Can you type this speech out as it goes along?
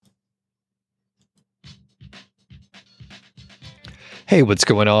Hey, what's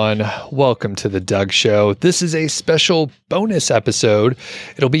going on? Welcome to the Doug Show. This is a special bonus episode.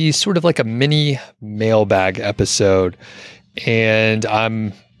 It'll be sort of like a mini mailbag episode. And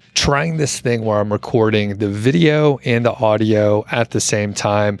I'm trying this thing where I'm recording the video and the audio at the same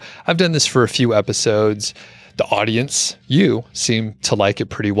time. I've done this for a few episodes. The audience, you, seem to like it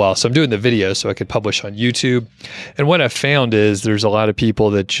pretty well. So I'm doing the video so I could publish on YouTube. And what I've found is there's a lot of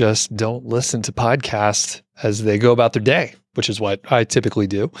people that just don't listen to podcasts as they go about their day, which is what I typically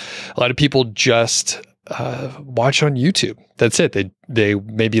do. A lot of people just watch on YouTube. That's it. They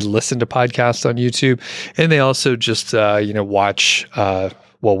maybe listen to podcasts on YouTube, and they also just watch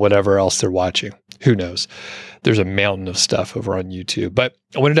whatever else they're watching. Who knows? There's a mountain of stuff over on YouTube. But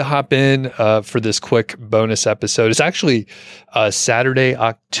I wanted to hop in for this quick bonus episode. It's actually Saturday,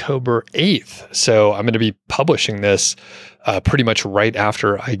 October 8th. So I'm going to be publishing this pretty much right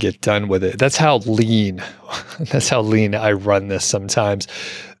after I get done with it. That's how lean I run this sometimes.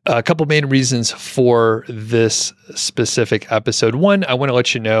 A couple main reasons for this specific episode. One, I want to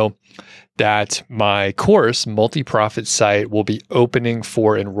let you know that my course, Multi-Profit Site, will be opening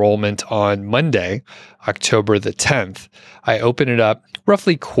for enrollment on Monday, October the 10th. I open it up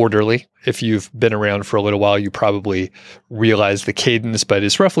roughly quarterly. If you've been around for a little while, you probably realize the cadence, but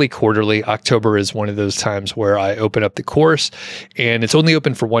it's roughly quarterly. October is one of those times where I open up the course, and it's only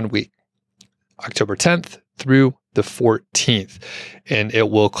open for 1 week, October 10th through the 14th. And it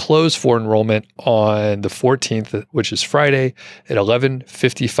will close for enrollment on the 14th, which is Friday at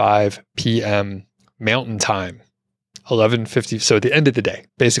 11:55 p.m. Mountain Time. 11:50. So at the end of the day,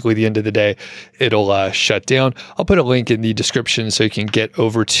 basically the end of the day, it'll shut down. I'll put a link in the description so you can get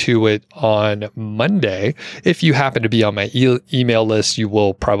over to it on Monday. If you happen to be on my email list, you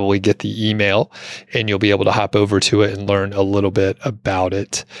will probably get the email and you'll be able to hop over to it and learn a little bit about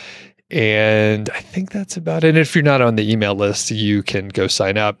it. And I think that's about it. And if you're not on the email list, you can go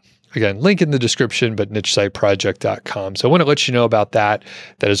sign up. Again, link in the description, but nichesiteproject.com. So I want to let you know about that.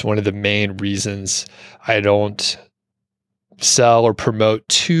 That is one of the main reasons I don't sell or promote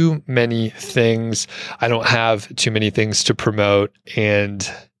too many things. I don't have too many things to promote.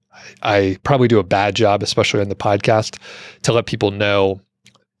 And I probably do a bad job, especially on the podcast, to let people know,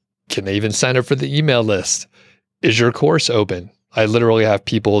 can they even sign up for the email list? Is your course open? I literally have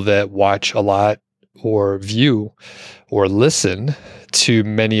people that watch a lot or view or listen to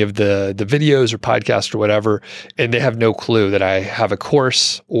many of the videos or podcasts or whatever, and they have no clue that I have a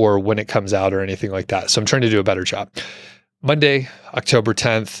course or when it comes out or anything like that. So I'm trying to do a better job. Monday, October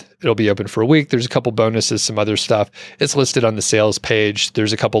 10th, it'll be open for a week. There's a couple bonuses, some other stuff. It's listed on the sales page.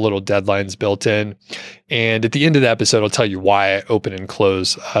 There's a couple little deadlines built in. And at the end of the episode, I'll tell you why I open and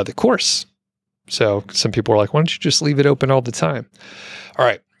close the course. So some people are like, why don't you just leave it open all the time? All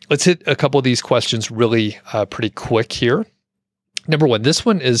right, let's hit a couple of these questions really pretty quick here. Number one, this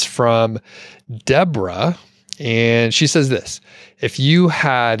one is from Deborah, and she says this: if you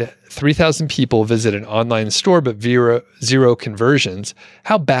had 3,000 people visit an online store but zero conversions,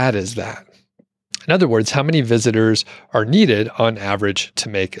 how bad is that? In other words, how many visitors are needed on average to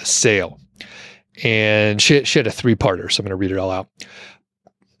make a sale? And she had a three-parter, so I'm going to read it all out.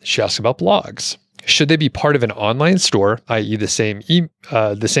 She asks about blogs. Should they be part of an online store, i.e. the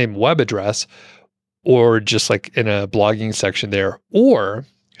same web address, or just like in a blogging section there? Or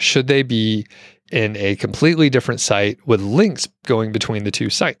should they be in a completely different site with links going between the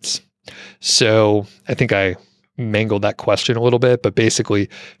two sites? So I think I mangled that question a little bit, but basically,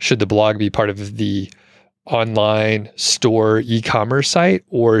 should the blog be part of the online store e-commerce site,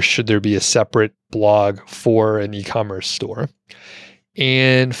 or should there be a separate blog for an e-commerce store?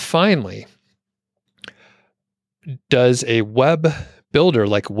 And finally, does a web builder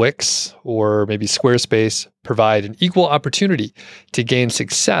like Wix or maybe Squarespace provide an equal opportunity to gain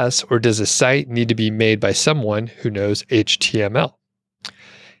success, or does a site need to be made by someone who knows HTML?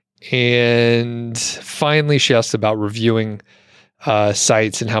 And finally, she asked about reviewing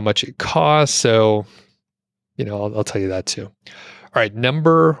sites and how much it costs. So, I'll tell you that too. All right,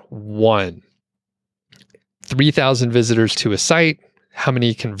 number one, 3,000 visitors to a site. How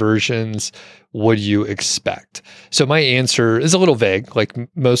many conversions would you expect? So my answer is a little vague. Like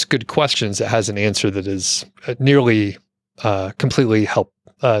most good questions, it has an answer that is nearly completely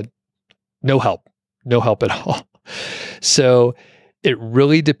no help at all. So it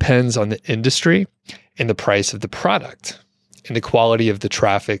really depends on the industry and the price of the product and the quality of the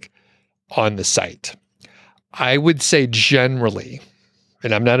traffic on the site. I would say generally,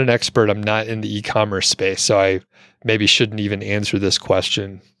 and I'm not an expert, I'm not in the e-commerce space, so I maybe shouldn't even answer this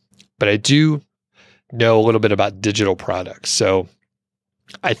question, but I do know a little bit about digital products. So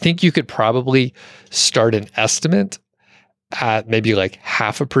I think you could probably start an estimate at maybe like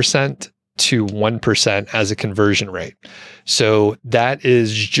 0.5% to 1% as a conversion rate. So that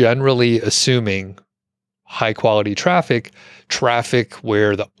is generally assuming high quality traffic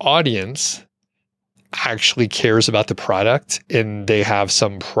where the audience actually cares about the product and they have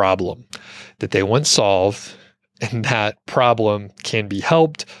some problem that they want solved, and that problem can be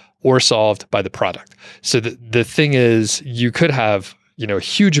helped or solved by the product. So the thing is, you could have, a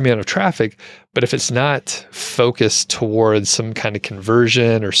huge amount of traffic, but if it's not focused towards some kind of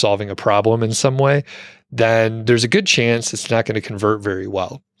conversion or solving a problem in some way, then there's a good chance it's not going to convert very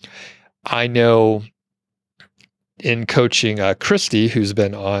well. I know in coaching Christy, who's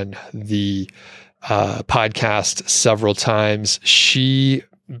been on the podcast several times, she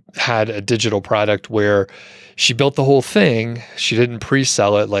had a digital product where she built the whole thing. She didn't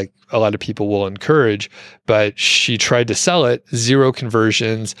pre-sell it like a lot of people will encourage, but she tried to sell it, 0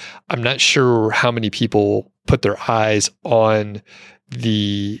 conversions. I'm not sure how many people put their eyes on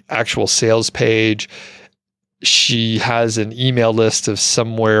the actual sales page. She has an email list of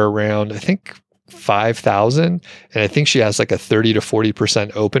somewhere around, I think, 5,000. And I think she has like a 30 to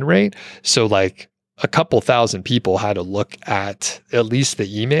 40% open rate. So like a couple thousand people had to look at least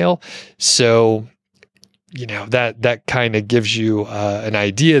the email. So, that kind of gives you an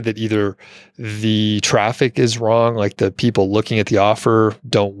idea that either the traffic is wrong, like the people looking at the offer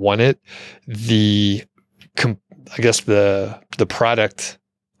don't want it. The product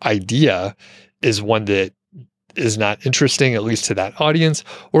idea is one that is not interesting, at least to that audience,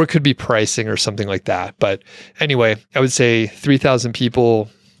 or it could be pricing or something like that. But anyway, I would say 3,000 people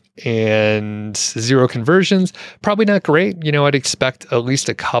and 0 conversions, probably not great. I'd expect at least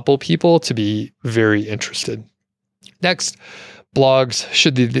a couple people to be very interested. Next, blogs,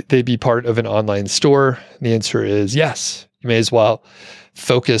 should they be part of an online store? The answer is yes. You may as well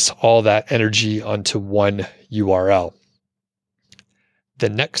focus all that energy onto one URL. The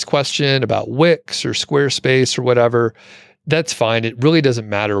next question about Wix or Squarespace or whatever, that's fine. It really doesn't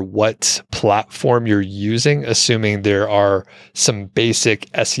matter what platform you're using, assuming there are some basic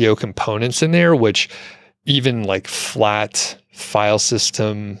SEO components in there, which even like flat file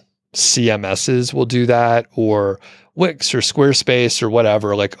system CMSs will do that, or Wix or Squarespace or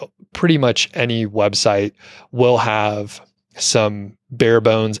whatever. Like pretty much any website will have some bare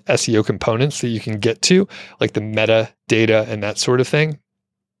bones SEO components that you can get to, like the metadata and that sort of thing.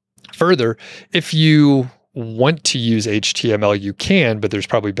 Further, if you want to use HTML, you can, but there's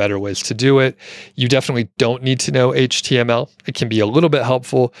probably better ways to do it. You definitely don't need to know HTML. It can be a little bit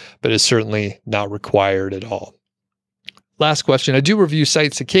helpful, but it's certainly not required at all. Last question. I do review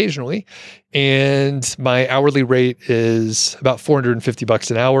sites occasionally, and my hourly rate is about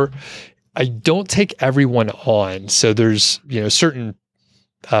 $450 an hour. I don't take everyone on. So there's, certain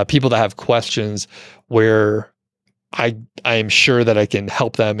people that have questions where I am sure that I can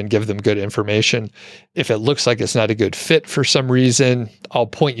help them and give them good information. If it looks like it's not a good fit for some reason, I'll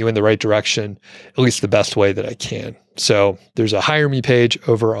point you in the right direction, at least the best way that I can. So there's a Hire Me page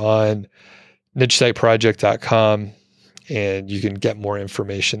over on nichesiteproject.com, and you can get more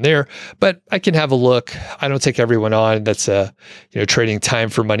information there. But I can have a look. I don't take everyone on. That's a trading time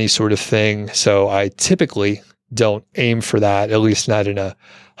for money sort of thing. So I typically don't aim for that, at least not in a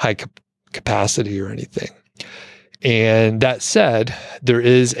high capacity or anything. And that said, there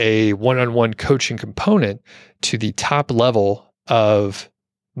is a one-on-one coaching component to the top level of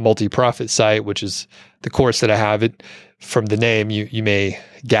multi-profit site, which is the course that I have. It from the name, you may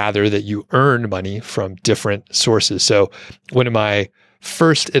gather that you earn money from different sources. So one of my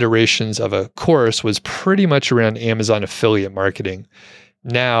first iterations of a course was pretty much around Amazon affiliate marketing.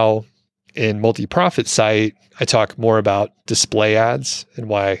 Now, in multi-profit site, I talk more about display ads and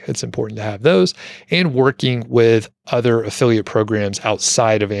why it's important to have those, and working with other affiliate programs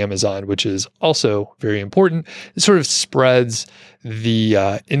outside of Amazon, which is also very important. It sort of spreads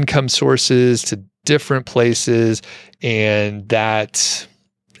the income sources to different places, and that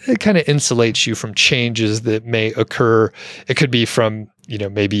it kind of insulates you from changes that may occur. It could be from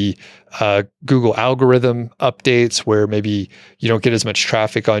maybe Google algorithm updates where maybe you don't get as much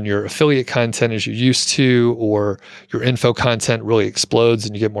traffic on your affiliate content as you used to, or your info content really explodes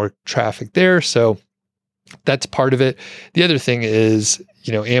and you get more traffic there. So that's part of it. The other thing is,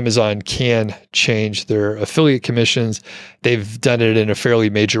 Amazon can change their affiliate commissions. They've done it in a fairly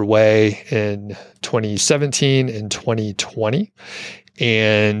major way in 2017 and 2020.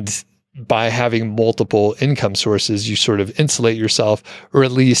 And by having multiple income sources, you sort of insulate yourself, or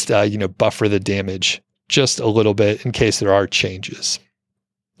at least, buffer the damage just a little bit in case there are changes.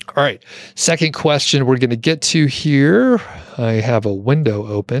 All right. Second question we're going to get to here. I have a window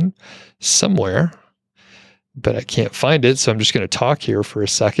open somewhere. but I can't find it. So I'm just going to talk here for a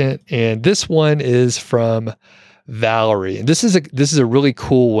second. And this one is from Valerie. And this is a really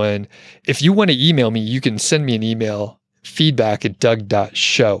cool one. If you want to email me, you can send me an email,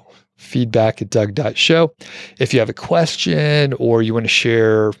 feedback@doug.show. feedback@doug.show. If you have a question or you want to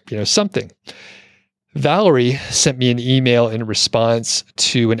share, something. Valerie sent me an email in response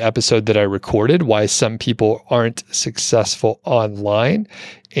to an episode that I recorded, Why Some People Aren't Successful Online.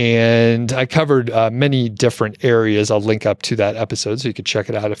 And I covered many different areas. I'll link up to that episode so you can check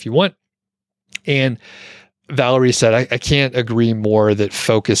it out if you want. And Valerie said, I can't agree more that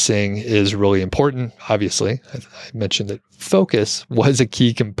focusing is really important. Obviously, I mentioned that focus was a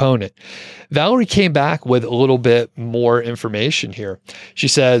key component. Valerie came back with a little bit more information here. She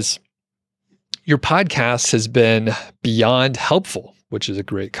says, your podcast has been beyond helpful, which is a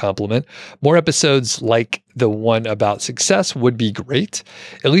great compliment. More episodes like the one about success would be great.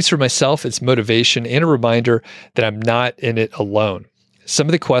 At least for myself, it's motivation and a reminder that I'm not in it alone. Some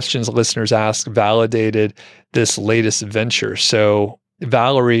of the questions listeners asked validated this latest venture. So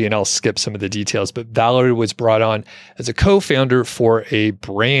Valerie, and I'll skip some of the details, but Valerie was brought on as a co-founder for a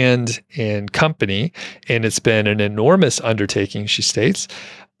brand and company, and it's been an enormous undertaking, she states.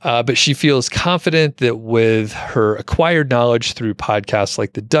 But she feels confident that with her acquired knowledge through podcasts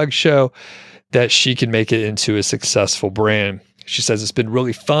like The Doug Show, that she can make it into a successful brand. She says it's been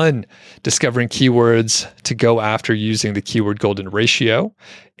really fun discovering keywords to go after using the keyword golden ratio.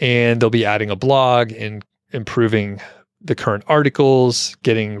 And they'll be adding a blog and improving the current articles,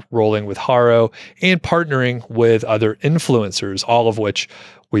 getting rolling with Haro, and partnering with other influencers, all of which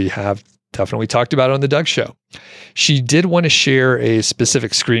we have definitely talked about on The Doug Show. She did want to share a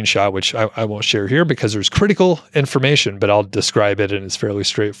specific screenshot, which I won't share here because there's critical information, but I'll describe it and it's fairly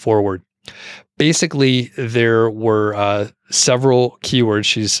straightforward. Basically, there were several keywords.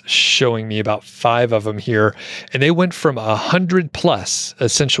 She's showing me about 5 of them here, and they went from 100 plus,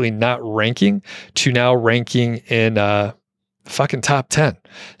 essentially not ranking, to now ranking in fucking top 10.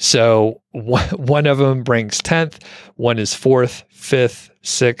 So one of them ranks 10th, one is 4th, 5th,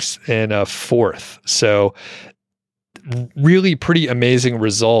 6th, and 4th. So really pretty amazing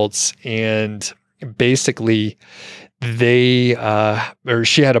results. And basically she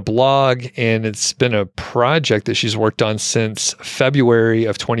had a blog, and it's been a project that she's worked on since February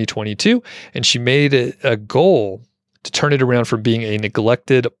of 2022. And she made it a goal to turn it around from being a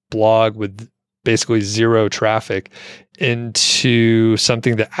neglected blog with basically zero traffic into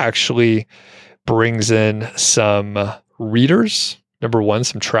something that actually brings in some readers, number one,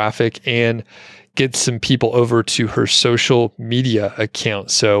 some traffic, and get some people over to her social media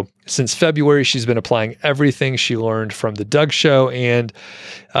account. So since February, she's been applying everything she learned from The Doug Show, and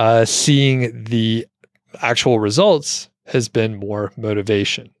seeing the actual results has been more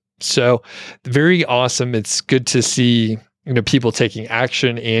motivation. So very awesome. It's good to see people taking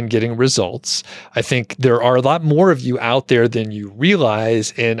action and getting results. I think there are a lot more of you out there than you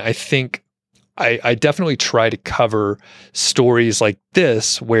realize. And I think I definitely try to cover stories like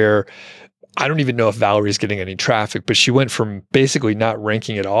this where I don't even know if Valerie's getting any traffic, but she went from basically not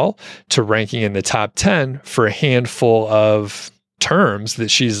ranking at all to ranking in the top 10 for a handful of terms that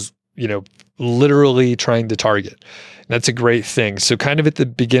she's, literally trying to target. That's a great thing. So kind of at the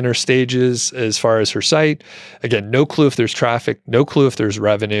beginner stages as far as her site, again, no clue if there's traffic, no clue if there's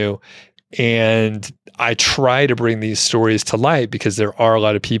revenue. And I try to bring these stories to light because there are a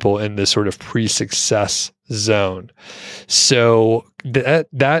lot of people in this sort of pre-success zone. So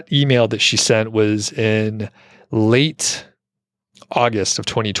that email that she sent was in late August of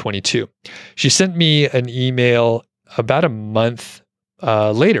 2022. She sent me an email about a month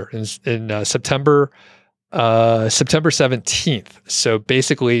later in September 17th. So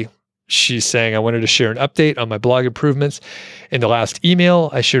basically, she's saying, I wanted to share an update on my blog improvements. In the last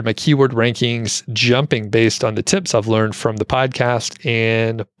email, I shared my keyword rankings jumping based on the tips I've learned from the podcast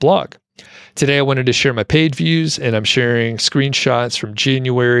and blog. Today, I wanted to share my paid views, and I'm sharing screenshots from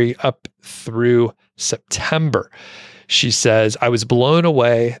January up through September. She says, I was blown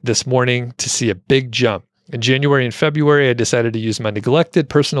away this morning to see a big jump. In January and February, I decided to use my neglected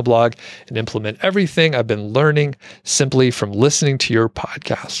personal blog and implement everything I've been learning simply from listening to your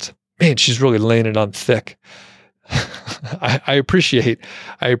podcast. Man, she's really laying it on thick. I appreciate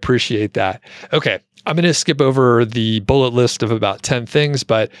that. Okay, I'm going to skip over the bullet list of about 10 things,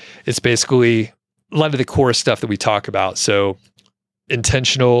 but it's basically a lot of the core stuff that we talk about. So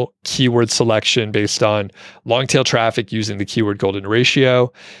intentional keyword selection based on long tail traffic using the keyword golden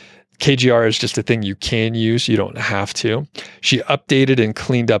ratio, KGR is just a thing you can use. You don't have to. She updated and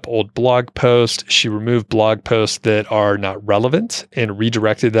cleaned up old blog posts. She removed blog posts that are not relevant and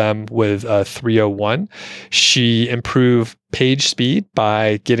redirected them with 301. She improved page speed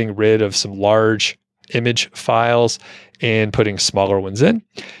by getting rid of some large image files and putting smaller ones in.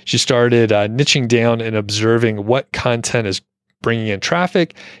 She started niching down and observing what content is bringing in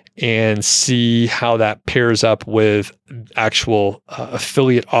traffic and see how that pairs up with actual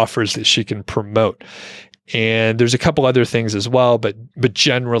affiliate offers that she can promote. And there's a couple other things as well, but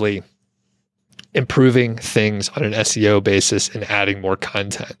generally improving things on an SEO basis and adding more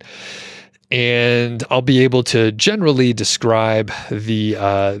content. And I'll be able to generally describe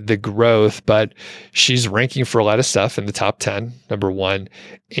the growth, but she's ranking for a lot of stuff in the top 10, number one.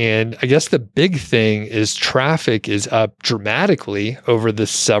 And I guess the big thing is traffic is up dramatically over the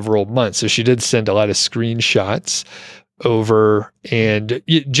several months. So she did send a lot of screenshots over, and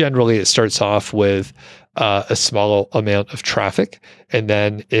generally it starts off with a small amount of traffic, and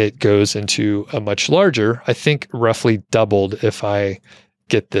then it goes into a much larger, I think roughly doubled if I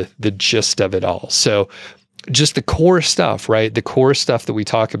get the gist of it all. So just the core stuff, right? The core stuff that we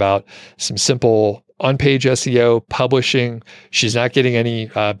talk about, some simple on-page SEO, publishing. She's not getting any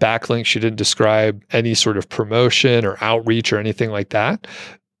backlinks. She didn't describe any sort of promotion or outreach or anything like that.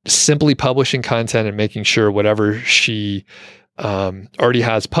 Simply publishing content and making sure whatever she already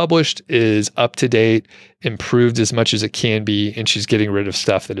has published is up to date, improved as much as it can be, and she's getting rid of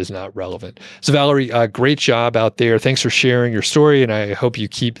stuff that is not relevant. So Valerie, great job out there. Thanks for sharing your story, and I hope you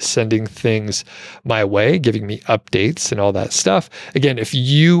keep sending things my way, giving me updates and all that stuff. Again, if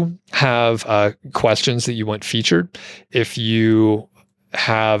you have questions that you want featured, if you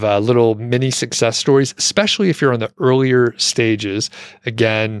have little mini success stories, especially if you're on the earlier stages.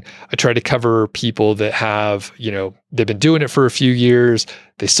 Again, I try to cover people that have, they've been doing it for a few years.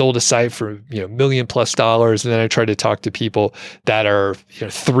 They sold a site for, $1 million+ dollars. And then I try to talk to people that are,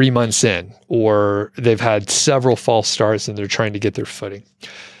 3 months in, or they've had several false starts and they're trying to get their footing.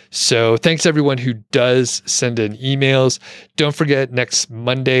 So thanks everyone who does send in emails. Don't forget, next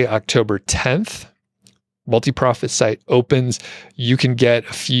Monday, October 10th, multi-profit site opens. You can get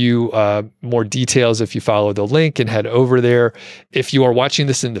a few more details if you follow the link and head over there. If you are watching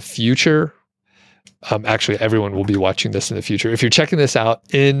this in the future, actually everyone will be watching this in the future. If you're checking this out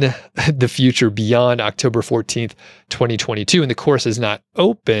in the future beyond October 14th, 2022, and the course is not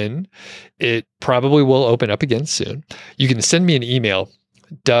open, it probably will open up again soon. You can send me an email,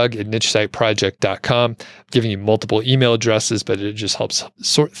 doug@nichesiteproject.com. I'm giving you multiple email addresses, but it just helps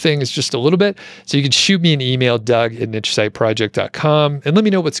sort things just a little bit. So you can shoot me an email, doug@nichesiteproject.com, and let me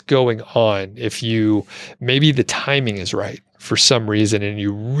know what's going on. If maybe the timing is right for some reason and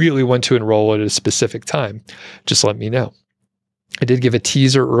you really want to enroll at a specific time, just let me know. I did give a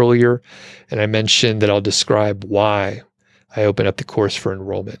teaser earlier, and I mentioned that I'll describe why I open up the course for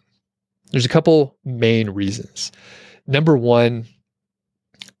enrollment. There's a couple main reasons. Number one,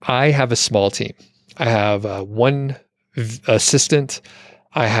 I have a small team. I have one assistant,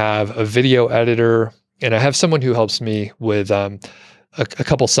 I have a video editor, and I have someone who helps me with a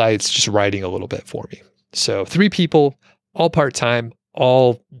couple sites, just writing a little bit for me. So 3 people, all part-time,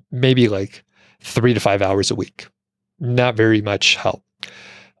 all maybe like 3 to 5 hours a week. Not very much help.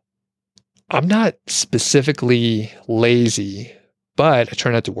 I'm not specifically lazy, but I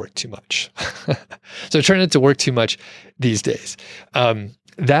try not to work too much. So I try not to work too much these days.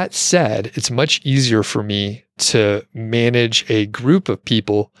 That said, it's much easier for me to manage a group of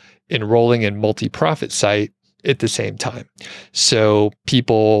people enrolling in multi-profit site at the same time. So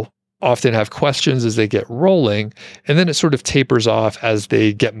people often have questions as they get rolling, and then it sort of tapers off as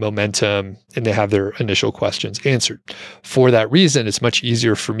they get momentum and they have their initial questions answered. For that reason, it's much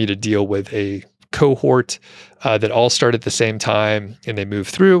easier for me to deal with a cohort that all start at the same time and they move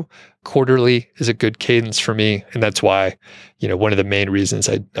through. Quarterly is a good cadence for me. And that's why, one of the main reasons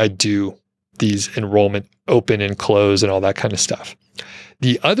I do these enrollment open and close and all that kind of stuff.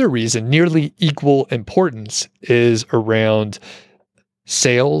 The other reason, nearly equal importance, is around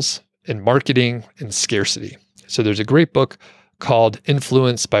sales and marketing and scarcity. So there's a great book called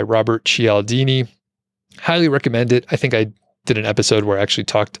Influence by Robert Cialdini. Highly recommend it. I think I did an episode where I actually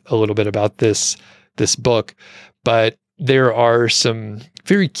talked a little bit about this book, but there are some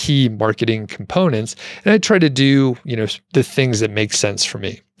very key marketing components, and I try to do, the things that make sense for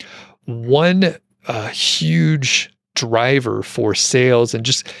me. One huge driver for sales and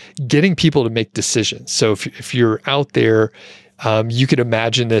just getting people to make decisions. So if you're out there, you could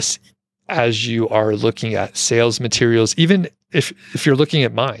imagine this as you are looking at sales materials, even if you're looking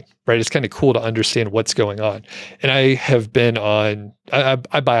at mine, right? It's kind of cool to understand what's going on. And I have been on, I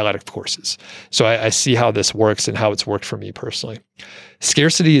buy a lot of courses. So I see how this works and how it's worked for me personally.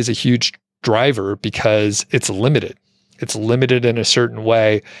 Scarcity is a huge driver because it's limited. It's limited in a certain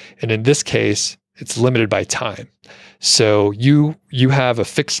way. And in this case, it's limited by time. So you have a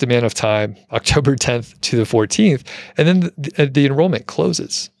fixed amount of time, October 10th to the 14th, and then the enrollment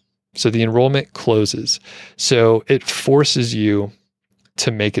closes. So the enrollment closes. So it forces you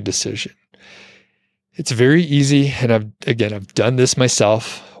to make a decision. It's very easy, and I've done this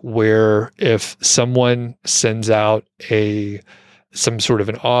myself, where if someone sends out some sort of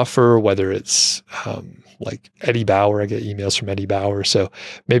an offer, whether it's like Eddie Bauer, I get emails from Eddie Bauer. So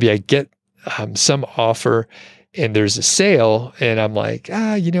maybe I get some offer and there's a sale and I'm like,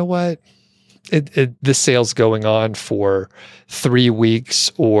 you know what? This sale's going on for 3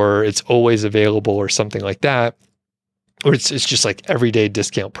 weeks, or it's always available, or something like that. Or it's just like everyday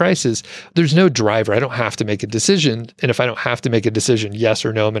discount prices. There's no driver. I don't have to make a decision. And if I don't have to make a decision, yes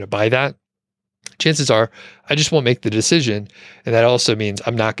or no, I'm going to buy that. Chances are I just won't make the decision. And that also means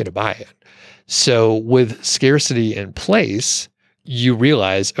I'm not going to buy it. So with scarcity in place, you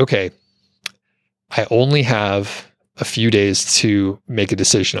realize, okay, I only have a few days to make a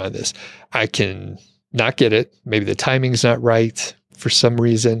decision on this. I can not get it. Maybe the timing's not right for some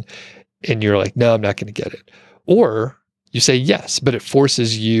reason. And you're like, no, I'm not going to get it. Or you say yes, but it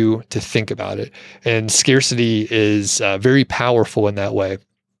forces you to think about it. And scarcity is very powerful in that way.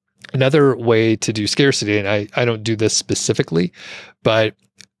 Another way to do scarcity, and I don't do this specifically, but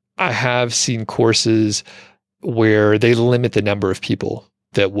I have seen courses where they limit the number of people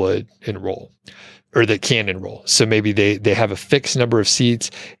that would enroll or that can enroll. So maybe they have a fixed number of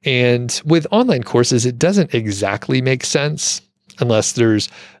seats. And with online courses, it doesn't exactly make sense unless there's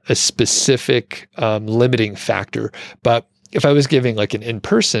a specific limiting factor. But if I was giving like an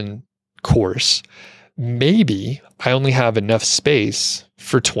in-person course, maybe I only have enough space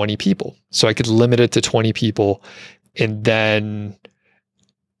for 20 people. So I could limit it to 20 people, and then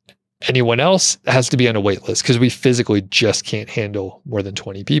anyone else has to be on a wait list because we physically just can't handle more than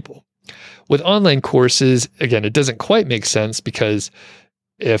 20 people. With online courses, again, it doesn't quite make sense because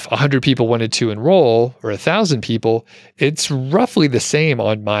if 100 people wanted to enroll or 1,000 people, it's roughly the same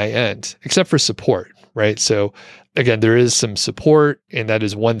on my end, except for support, right? So again, there is some support, and that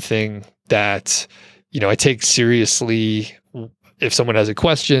is one thing that, I take seriously. If someone has a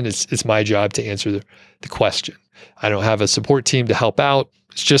question, it's my job to answer the question. I don't have a support team to help out.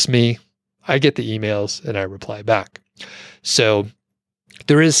 It's just me. I get the emails and I reply back. So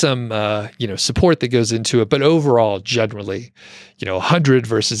there is some, support that goes into it, but overall, generally, 100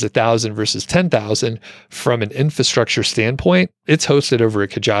 versus 1,000 versus 10,000 from an infrastructure standpoint, it's hosted over a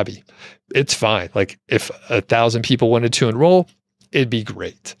Kajabi. It's fine. Like if 1,000 people wanted to enroll, it'd be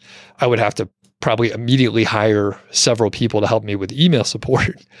great. I would have to probably immediately hire several people to help me with email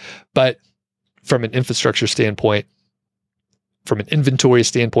support. But from an infrastructure standpoint, from an inventory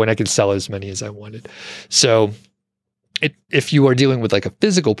standpoint, I could sell as many as I wanted. So if you are dealing with like a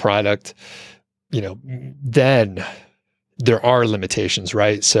physical product, then there are limitations,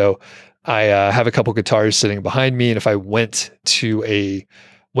 right? So I have a couple guitars sitting behind me, and if I went to a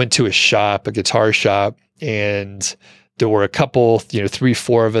shop, a guitar shop, and there were a couple, 3,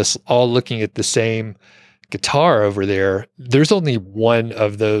 4 of us all looking at the same guitar over there, there's only one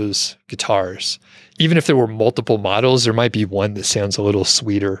of those guitars. Even if there were multiple models, there might be one that sounds a little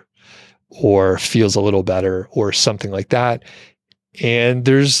sweeter or feels a little better or something like that. And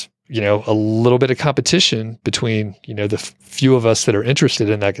there's, a little bit of competition between, the few of us that are interested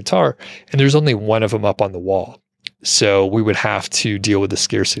in that guitar, and there's only one of them up on the wall. So we would have to deal with the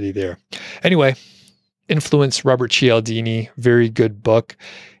scarcity there. Anyway, Influence, Robert Cialdini, very good book.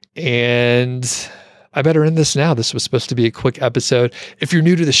 And I better end this now. This was supposed to be a quick episode. If you're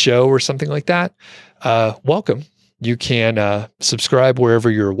new to the show or something like that, welcome. You can subscribe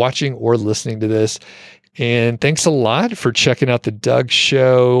wherever you're watching or listening to this. And thanks a lot for checking out the Doug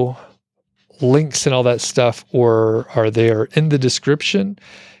Show. Links and all that stuff are there in the description.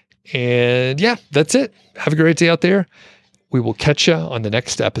 And yeah, that's it. Have a great day out there. We will catch you on the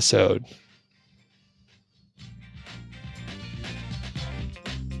next episode.